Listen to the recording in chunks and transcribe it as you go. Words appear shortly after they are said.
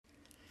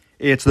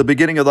It's the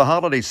beginning of the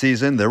holiday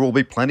season. There will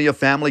be plenty of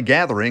family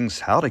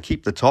gatherings. How to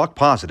keep the talk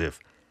positive.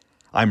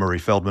 I'm Murray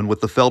Feldman with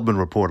the Feldman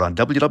Report on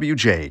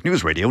WWJ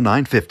News Radio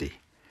 950.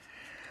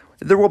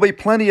 There will be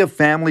plenty of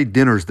family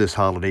dinners this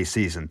holiday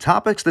season.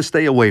 Topics to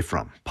stay away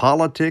from: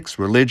 politics,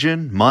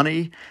 religion,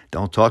 money.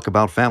 Don't talk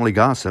about family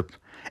gossip.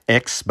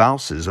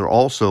 Ex-spouses are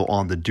also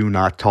on the do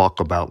not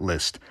talk about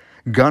list.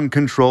 Gun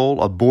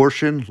control,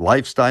 abortion,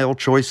 lifestyle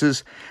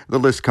choices. The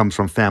list comes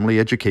from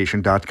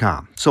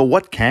familyeducation.com. So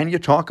what can you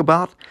talk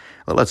about?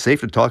 Well, it's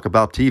safe to talk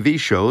about TV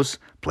shows,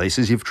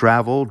 places you've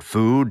traveled,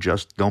 food.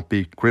 Just don't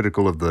be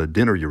critical of the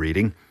dinner you're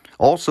eating.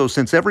 Also,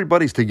 since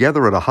everybody's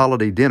together at a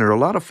holiday dinner, a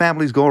lot of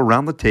families go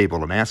around the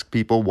table and ask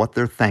people what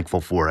they're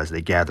thankful for as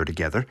they gather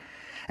together.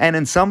 And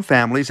in some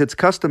families, it's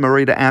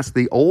customary to ask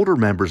the older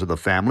members of the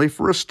family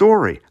for a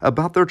story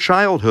about their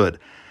childhood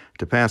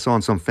to pass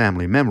on some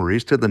family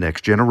memories to the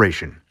next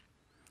generation.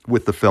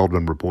 With the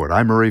Feldman Report,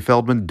 I'm Murray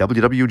Feldman,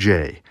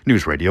 WWJ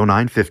News Radio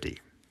 950.